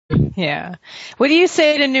Yeah. What do you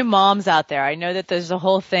say to new moms out there? I know that there's a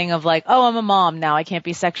whole thing of like, oh, I'm a mom now, I can't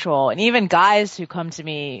be sexual. And even guys who come to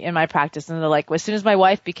me in my practice and they're like, well, as soon as my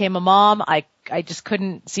wife became a mom, I just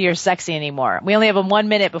couldn't see her sexy anymore. We only have a 1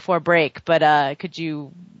 minute before break, but could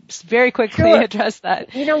you very quickly Sure. address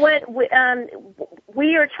that? You know what?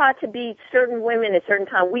 We are taught to be certain women at certain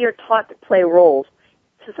time. We are taught to play roles.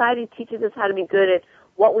 Society teaches us how to be good at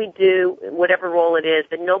what we do, whatever role it is,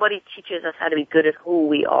 but nobody teaches us how to be good at who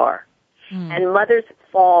we are. And mothers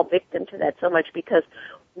fall victim to that so much because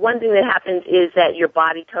one thing that happens is that your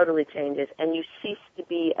body totally changes and you cease to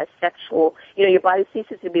be a sexual, your body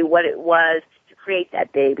ceases to be what it was to create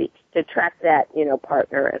that baby, to attract that,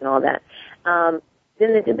 partner and all that.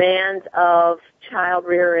 Then the demands of child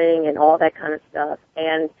rearing and all that kind of stuff.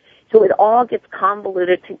 And so it all gets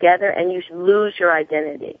convoluted together and you lose your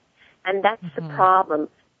identity. And that's the problem.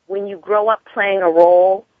 When you grow up playing a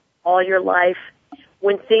role all your life,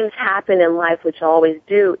 when things happen in life, which always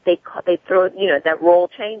do, they throw, that role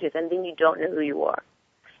changes and then you don't know who you are.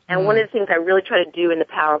 And one of the things I really try to do in the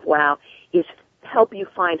Power of Wow is help you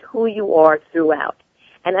find who you are throughout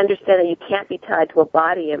and understand that you can't be tied to a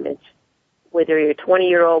body image, whether you're a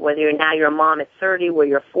 20-year-old, whether you're a mom at 30, whether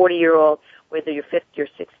you're a 40-year-old, whether you're 50 or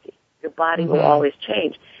 60. Your body will always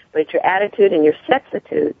change. But it's your attitude and your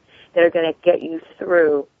sexitude that are going to get you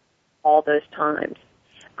through all those times.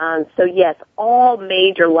 So yes, all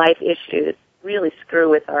major life issues really screw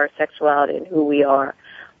with our sexuality and who we are,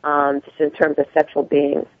 just in terms of sexual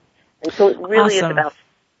beings. And so it really is about,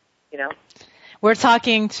 We're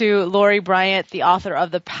talking to Lori Bryant, the author of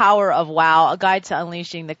The Power of Wow, a guide to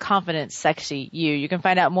unleashing the confident, sexy you. You can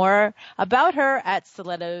find out more about her at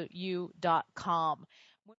stilettou.com.